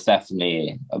there's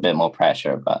definitely a bit more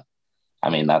pressure. But I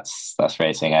mean, that's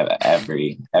racing.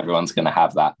 Everyone's going to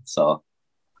have that. So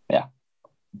yeah.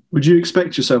 Would you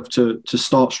expect yourself to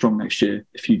start strong next year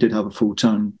if you did have a full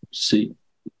turn seat?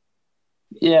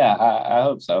 Yeah, I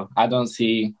hope so. I don't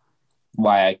see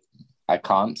why I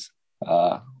can't.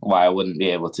 why I wouldn't be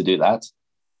able to do that.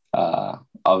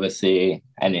 Obviously,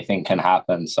 anything can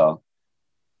happen, so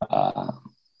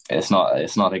it's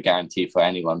not a guarantee for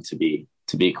anyone to be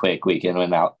quick week in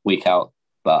and out, week out.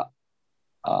 But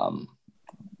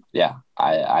yeah,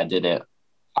 I did it.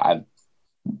 I've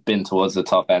been towards the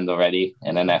top end already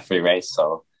in an F3 race,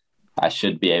 so I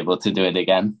should be able to do it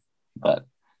again. But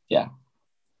yeah.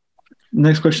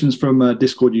 Next question is from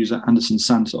Discord user Anderson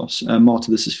Santos.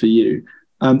 Marta, this is for you.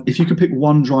 If you could pick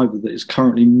one driver that is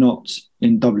currently not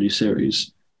in W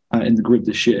Series in the grid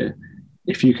this year,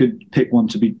 if you could pick one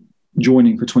to be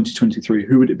joining for 2023,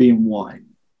 who would it be and why?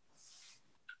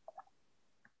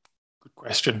 Good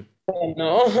question. Oh,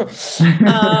 no.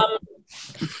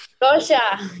 Goethe.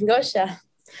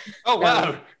 Oh,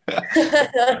 wow.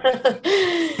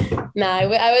 No,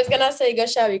 I was gonna say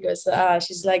Goethe because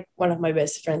she's like one of my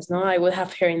best friends. No, I would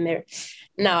have her in there.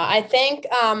 No, I think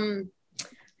I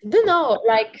don't know.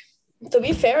 Like, to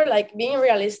be fair, like being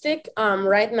realistic,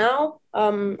 right now,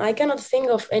 I cannot think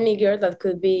of any girl that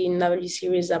could be in W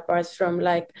Series apart from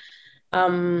like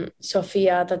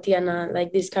Sofia, Tatiana,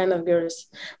 like these kind of girls.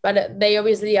 But they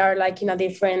obviously are like in a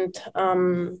different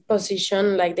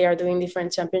position, like they are doing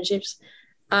different championships.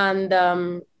 And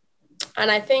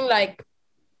I think like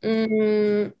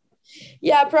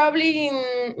yeah, probably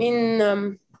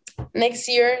in next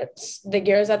year the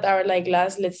girls that are like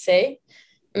last, let's say,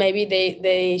 maybe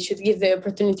they should give the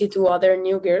opportunity to other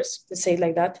new girls, to say it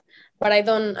like that. But I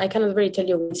cannot really tell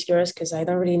you which girls, because I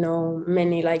don't really know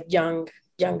many like young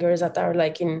girls that are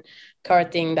like in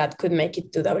karting that could make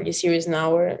it to W Series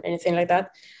now or anything like that.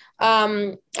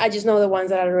 I just know the ones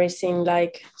that are racing,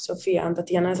 like Sofia and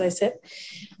Tatiana, as I said.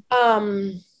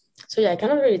 So yeah, I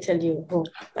cannot really tell you who.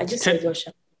 I just say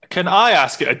Goethe. Can I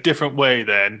ask it a different way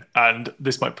then? And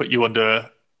this might put you under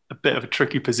a bit of a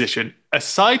tricky position.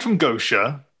 Aside from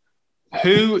Goethe,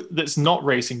 who that's not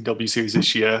racing W Series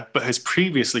this year, but has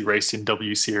previously raced in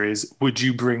W Series, would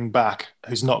you bring back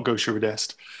who's not Goethe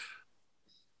Rodest?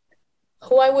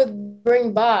 Who I would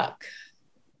bring back?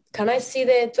 Can I see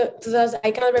the 2000?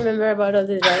 I can't remember about all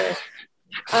the drivers.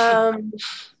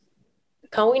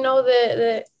 Can we know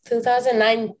the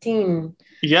 2019?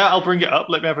 Yeah, I'll bring it up.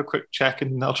 Let me have a quick check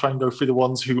and I'll try and go through the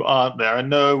ones who aren't there. I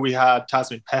know we had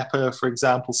Tasmin Pepper, for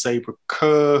example, Sabra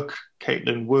Kirk,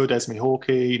 Caitlin Wood, Esme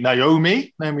Hawkey,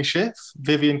 Naomi Schiff,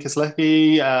 Vivian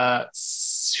Kislecki,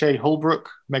 Shay Holbrook,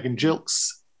 Megan Gilks,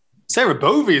 Sarah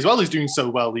Bovey as well, who's doing so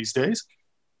well these days.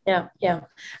 Yeah.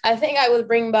 I think I will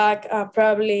bring back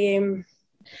probably,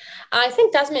 I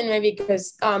think Tasmin maybe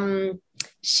because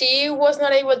she was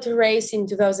not able to race in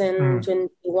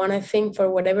 2021, I think, for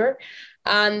whatever.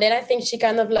 And then I think she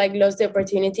kind of like lost the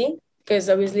opportunity because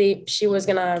obviously she was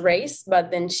gonna race,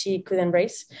 but then she couldn't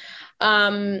race.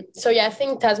 So yeah, I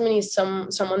think Tasmin is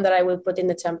someone that I will put in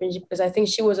the championship because I think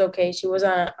she was okay. She was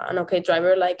an okay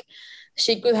driver. Like,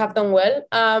 she could have done well.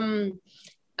 And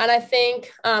I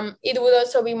think it would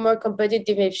also be more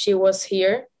competitive if she was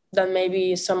here than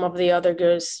maybe some of the other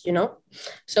girls, you know?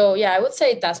 So yeah, I would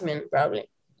say Tasmin probably.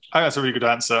 I think that's a really good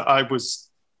answer. I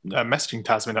was messaging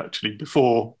Tasmin actually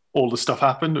before all the stuff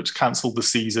happened, which cancelled the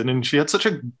season, and she had such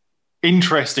an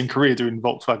interesting career doing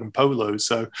Volkswagen Polo.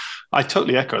 So I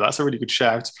totally echo. That's a really good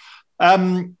shout.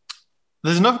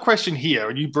 There's another question here,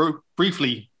 and you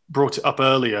briefly brought it up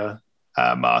earlier,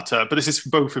 Marta, but this is for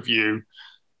both of you.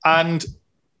 And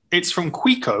it's from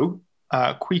Quico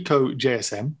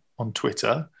JSM on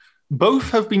Twitter.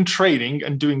 Both have been training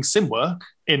and doing sim work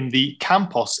in the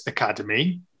Campos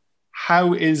Academy.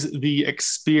 How is the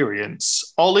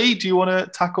experience? Ollie, do you want to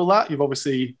tackle that? You've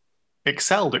obviously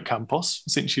excelled at Campos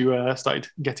since you started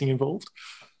getting involved.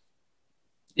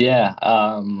 Yeah.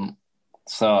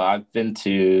 So I've been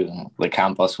to the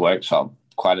Campos workshop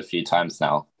quite a few times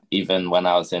now, even when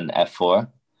I was in F4.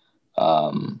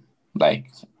 Like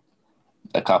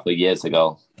a couple of years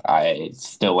ago, I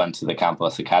still went to the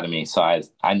Campos Academy. So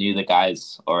I knew the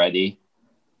guys already.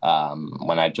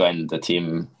 When I joined the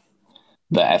team,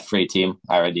 the F3 team,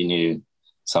 I already knew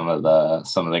some of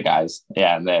the guys.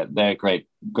 Yeah, and they're a great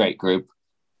group.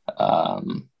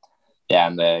 And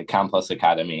the Campos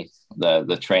Academy,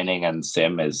 the training and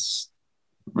sim is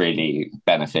really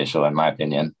beneficial in my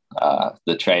opinion.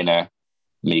 The trainer,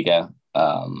 Miga,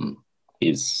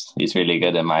 he's really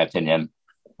good in my opinion.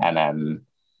 And then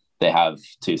they have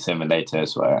 2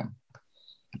 simulators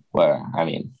where I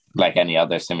mean, like any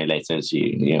other simulators,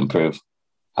 you improve.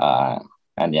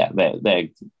 And yeah, they're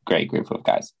a great group of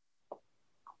guys.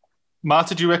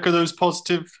 Marta, do you echo those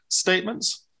positive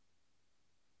statements?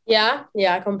 Yeah,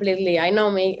 completely. I know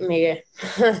Miguel.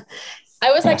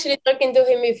 I was actually talking to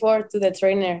him before, to the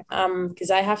trainer,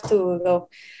 because I have to go.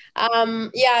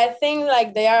 Yeah, I think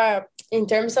like they are, in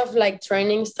terms of like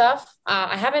training stuff.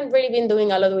 I haven't really been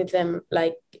doing a lot with them,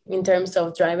 like in terms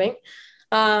of driving.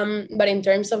 But in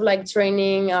terms of like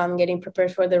training and getting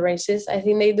prepared for the races, I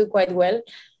think they do quite well.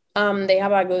 They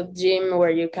have a good gym where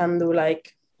you can do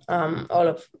like all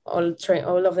of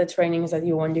the trainings that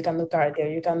you want. You can do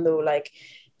cardio, you can do like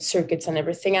circuits and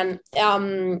everything. And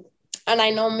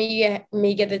I know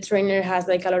Miguel, the trainer, has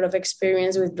like a lot of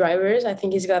experience with drivers. I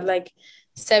think he's got like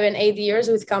 7-8 years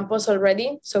with Campos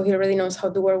already, so he already knows how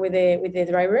to work with the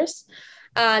drivers.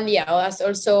 And yeah, as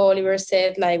also Oliver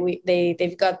said, like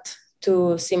they've got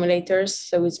 2 simulators,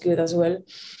 so it's good as well.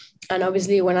 And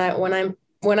obviously, when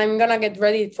I'm gonna get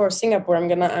ready for Singapore, I'm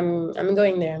going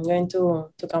there. I'm going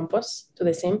to Campos, to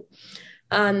the sim,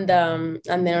 and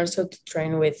then also to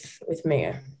train with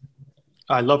Miguel.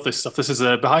 I love this stuff. This is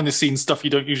behind the scenes stuff you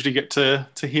don't usually get to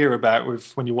hear about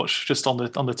when you watch just on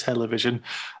the television.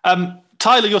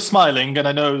 Tyler, you're smiling, and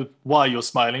I know why you're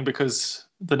smiling, because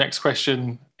the next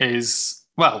question is,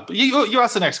 well, you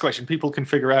ask the next question. People can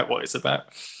figure out what it's about.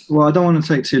 Well, I don't want to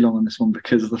take too long on this one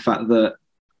because of the fact that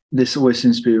this always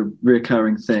seems to be a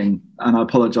reoccurring thing. And I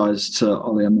apologise to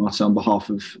Ollie and Marta on behalf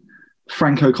of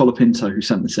Franco Colapinto, who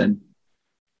sent this in,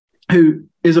 who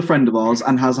is a friend of ours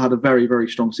and has had a very, very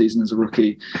strong season as a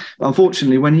rookie. But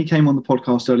unfortunately, when he came on the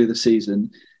podcast earlier this season,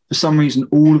 for some reason,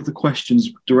 all of the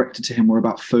questions directed to him were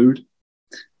about food.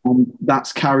 And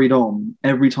that's carried on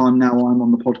every time now I'm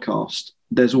on the podcast.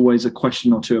 There's always a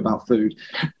question or two about food.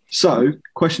 So,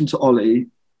 question to Ollie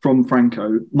from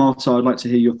Franco. Marta, I'd like to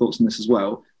hear your thoughts on this as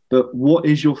well. But what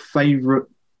is your favourite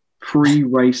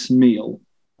pre-race meal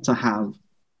to have?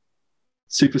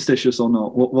 Superstitious or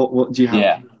not? What do you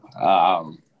have?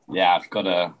 Yeah, I've got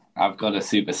a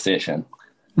superstition.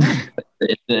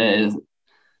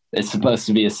 It's supposed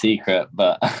to be a secret,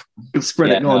 but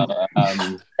spread it on.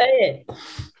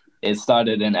 It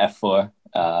started in F4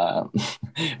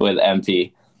 with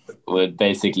MP. Would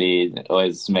basically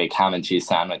always make ham and cheese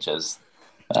sandwiches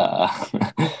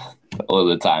all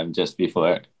the time just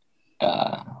before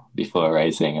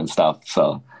racing and stuff.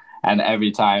 So, and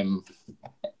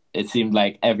it seemed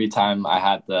like every time I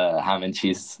had the ham and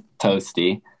cheese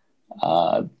toasty,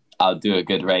 I'll do a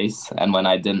good race, and when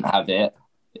I didn't have it,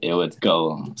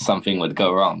 something would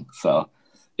go wrong. So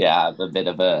yeah, I have a bit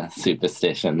of a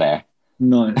superstition there.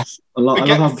 Nice.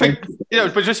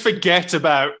 But just forget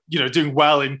about doing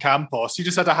well in Campos. You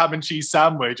just had a ham and cheese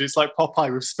sandwich. It's like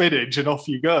Popeye with spinach, and off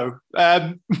you go.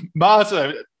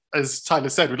 Marta, as Tyler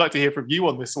said, we'd like to hear from you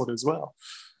on this one as well.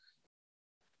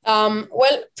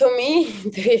 Well, to me, to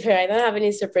be fair, I don't have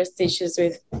any superstitions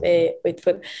with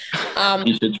food.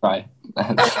 You should try.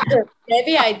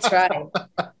 Maybe I try.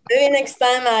 Maybe next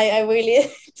time I will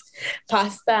eat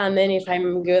pasta, and then if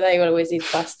I'm good, I always eat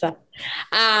pasta.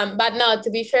 But no, to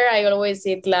be fair, I always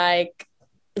eat like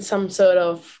some sort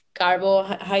of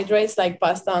carbohydrates, like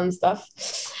pasta and stuff,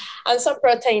 and some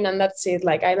protein, and that's it.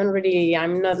 Like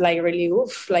I'm not like really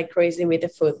like crazy with the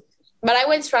food. But I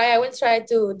will try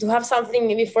to have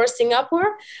something before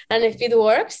Singapore, and if it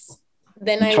works,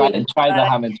 then I will try the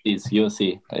ham and cheese. You'll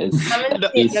see. Ham and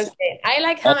cheese, okay. I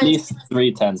like ham at and least cheese.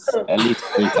 3 tenths. At least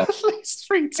 3 tenths. At least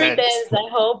 3 tenths. I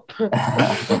hope.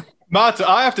 Marta,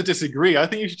 I have to disagree. I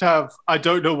think you should have, I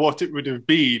don't know what it would have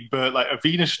been, but like a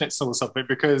Wiener Schnitzel or something,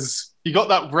 because you got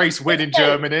that race win in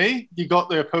Germany. You got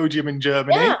the podium in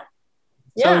Germany.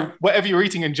 Yeah. So whatever you're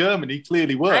eating in Germany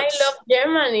clearly works. I love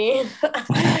Germany.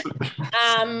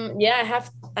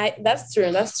 That's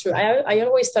true. I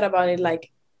always thought about it. Like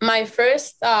my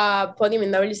first podium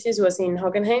in W Series was in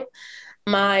Hockenheim.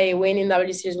 My win in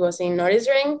W Series was in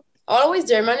Nordisring. Always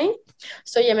Germany.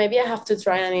 So yeah, maybe I have to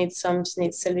try and eat some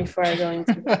schnitzel before I go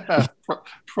into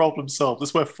Problem solved.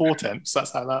 It's worth 4 tenths.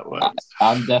 That's how that works.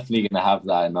 I'm definitely going to have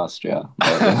that in Austria.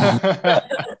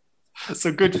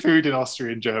 So good food in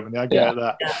Austria and Germany. I get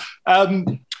that.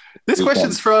 This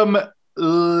question's from,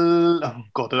 oh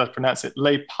God, did I pronounce it?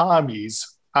 Le Parmies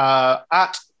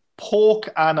at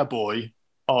Pork Annaboy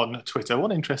on Twitter.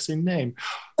 What an interesting name.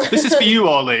 This is for you,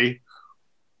 Ollie.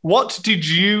 What did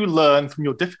you learn from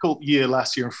your difficult year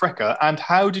last year in Freca, and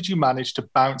how did you manage to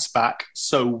bounce back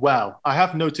so well? I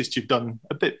have noticed you've done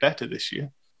a bit better this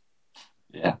year.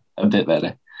 Yeah, a bit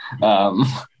better.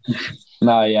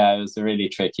 No, yeah, it was a really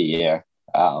tricky year.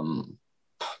 The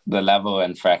level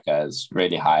in Freca is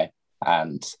really high,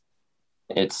 and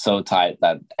it's so tight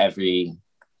that every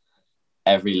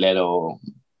little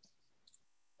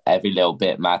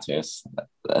bit matters.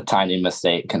 A tiny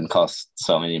mistake can cost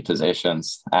so many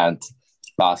positions. And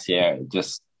last year, it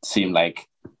just seemed like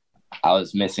I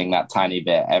was missing that tiny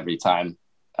bit every time.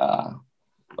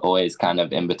 Always kind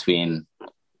of in between,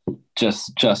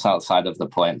 just outside of the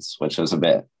points, which was a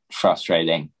bit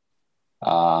frustrating.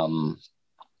 And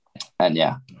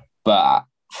yeah, but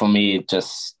for me,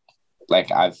 just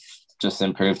like I've just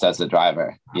improved as a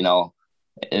driver. You know,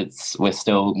 we're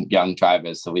still young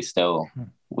drivers, so we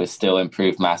still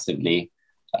improve massively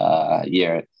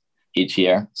each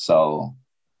year. So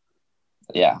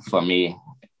yeah, for me,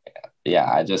 yeah,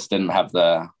 I just didn't have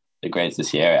the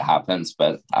greatest year. It happens,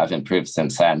 but I've improved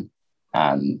since then.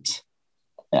 And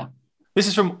yeah. This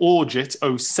is from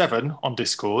Orgit07 on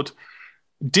Discord.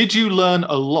 Did you learn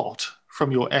a lot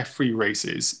from your F3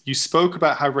 races? You spoke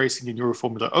about how racing in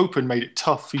Euroformula Open made it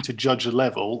tough for you to judge a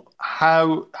level.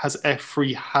 How has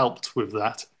F3 helped with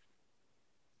that?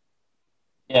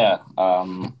 Yeah,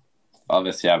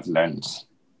 obviously I've learned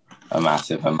a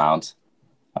massive amount.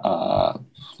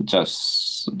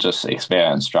 Just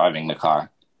experience driving the car,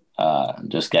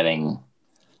 just getting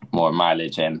more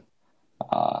mileage in.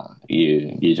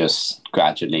 You just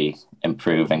gradually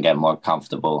improve and get more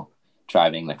comfortable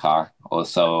driving the car.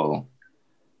 Also,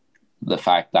 the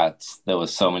fact that there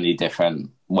was so many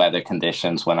different weather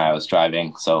conditions when I was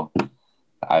driving. So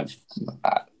I've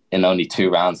in only 2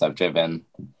 rounds I've driven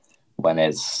when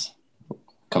it's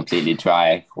completely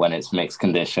dry, when it's mixed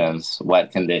conditions,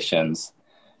 wet conditions,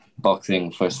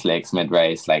 boxing for slicks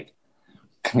mid-race, like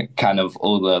kind of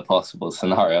all the possible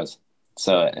scenarios.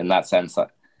 So in that sense,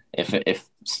 if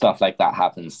stuff like that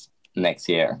happens next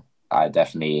year, I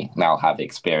definitely now have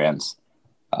experience.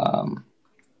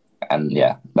 And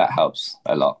yeah, that helps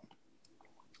a lot.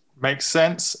 Makes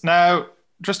sense. Now,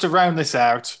 just to round this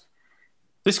out,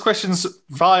 this question's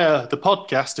via the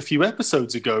podcast a few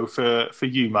episodes ago for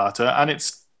you, Marta, and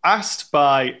it's asked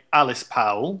by Alice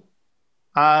Powell.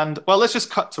 And, well, let's just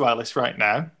cut to Alice right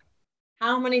now.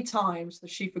 How many times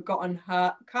has she forgotten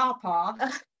her car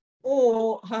pass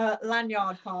or her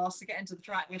lanyard pass to get into the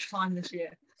track this time this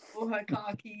year? Or her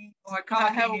car key, or her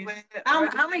car helmet.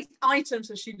 How many items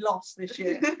has she lost this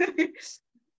year?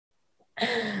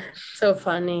 So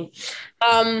funny.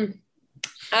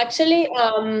 Actually,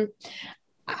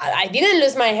 I didn't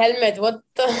lose my helmet. What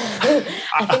the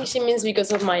I think she means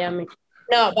because of Miami.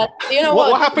 No, but you know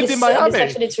what? What happened in Miami? It's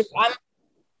actually true.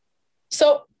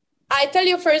 So I tell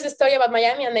you first the story about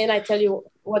Miami, and then I tell you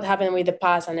what happened with the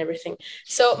pass and everything.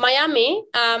 So Miami,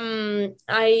 my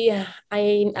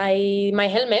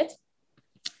helmet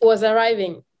was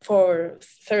arriving for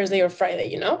Thursday or Friday,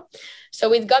 you know.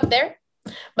 So it got there,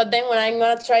 but then when I'm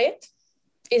gonna try it,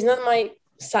 it's not my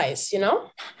size, you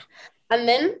know. And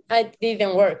then it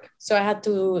didn't work, so I had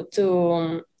to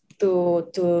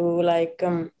like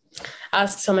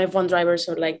ask some F1 drivers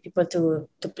or like people to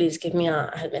please give me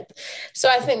a helmet. So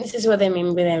I think this is what I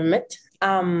mean with helmet.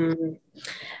 And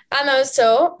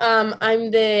also,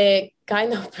 I'm the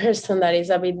kind of person that is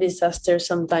a bit disaster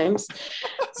sometimes.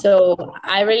 So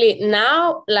I really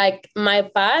now, like my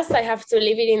pass, I have to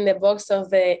leave it in the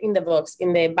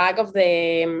bag of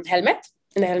the helmet,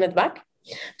 in the helmet bag,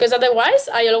 because otherwise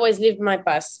I always leave my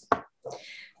pass.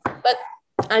 But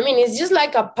I mean, it's just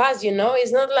like a pass, you know.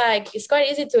 It's not like it's quite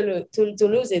easy to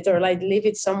lose it or like leave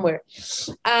it somewhere.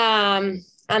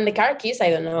 And the car keys, I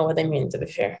don't know what I mean, to be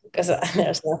fair, because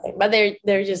there's nothing. But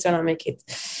they're just gonna make it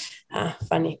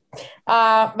funny.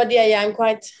 But yeah,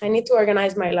 I need to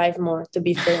organize my life more, to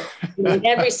be fair. In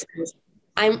every sense,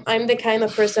 I'm the kind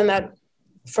of person that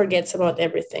forgets about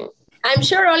everything. I'm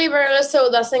sure Oliver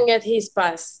also doesn't get his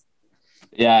pass.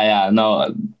 Yeah,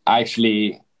 no,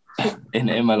 actually. In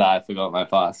Imola, I forgot my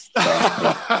pass. So,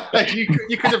 yeah.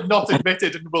 you could have not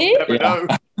admitted, and we'll never know.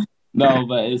 No,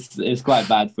 but it's quite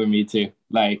bad for me too.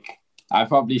 Like, I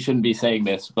probably shouldn't be saying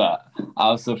this, but I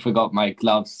also forgot my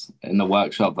gloves in the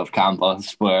workshop of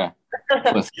Campos for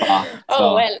Spa.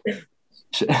 Oh, well.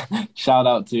 Shout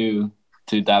out to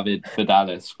David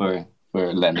Fidalis for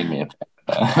lending me a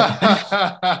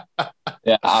pair.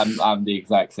 Yeah, I'm the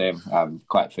exact same. I'm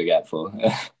quite forgetful.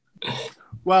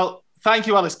 Well, thank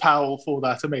you, Alice Powell, for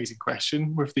that amazing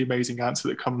question with the amazing answer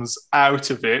that comes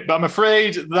out of it. But I'm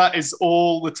afraid that is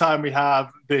all the time we have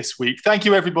this week. Thank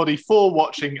you, everybody, for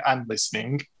watching and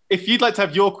listening. If you'd like to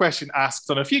have your question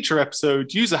asked on a future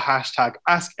episode, use a hashtag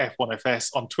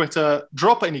AskF1FS on Twitter.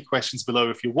 Drop any questions below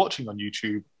if you're watching on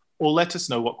YouTube, or let us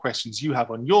know what questions you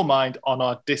have on your mind on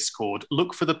our Discord.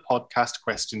 Look for the Podcast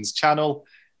Questions channel.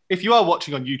 If you are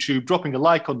watching on YouTube, dropping a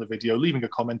like on the video, leaving a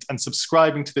comment, and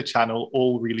subscribing to the channel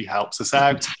all really helps us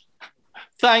out.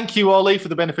 Thank you, Ollie, for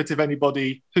the benefit of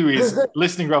anybody who is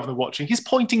listening rather than watching. He's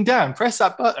pointing down. Press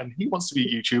that button. He wants to be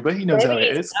a YouTuber. He knows how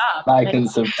it is. Like and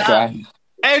subscribe.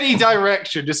 Any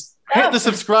direction. Just hit the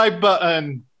subscribe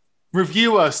button.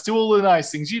 review us, do all the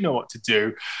nice things. You know what to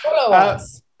do. Follow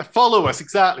us. Follow us,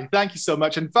 exactly. Thank you so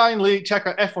much. And finally, check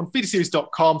out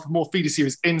f1feederseries.com for more Feeder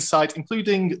Series insight,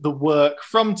 including the work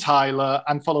from Tyler,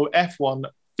 and follow F1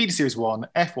 Feeder Series 1,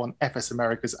 F1 FS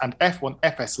Americas, and F1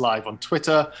 FS Live on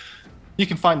Twitter. You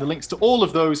can find the links to all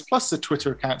of those, plus the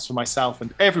Twitter accounts for myself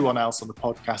and everyone else on the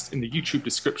podcast in the YouTube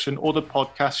description or the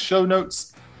podcast show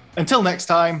notes. Until next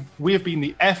time, we have been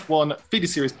the F1 Feeder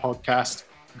Series podcast.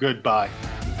 Goodbye.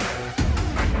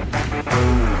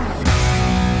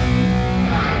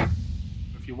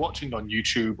 If you're watching on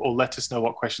YouTube, or let us know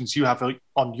what questions you have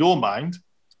on your mind.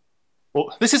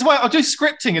 Well, this is why I'll do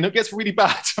scripting and it gets really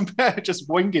bad. I'm just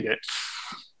winging it.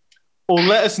 Or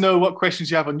let us know what questions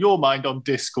you have on your mind on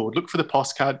Discord. Look for the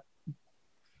postcard.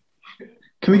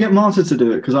 Can we get Marta to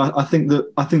do it? Because I think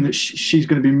that she's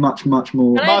going to be much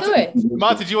more. Can I do it?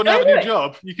 Marta, do you want to have a new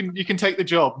job? You can take the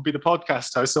job and be the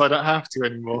podcast host, so I don't have to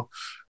anymore.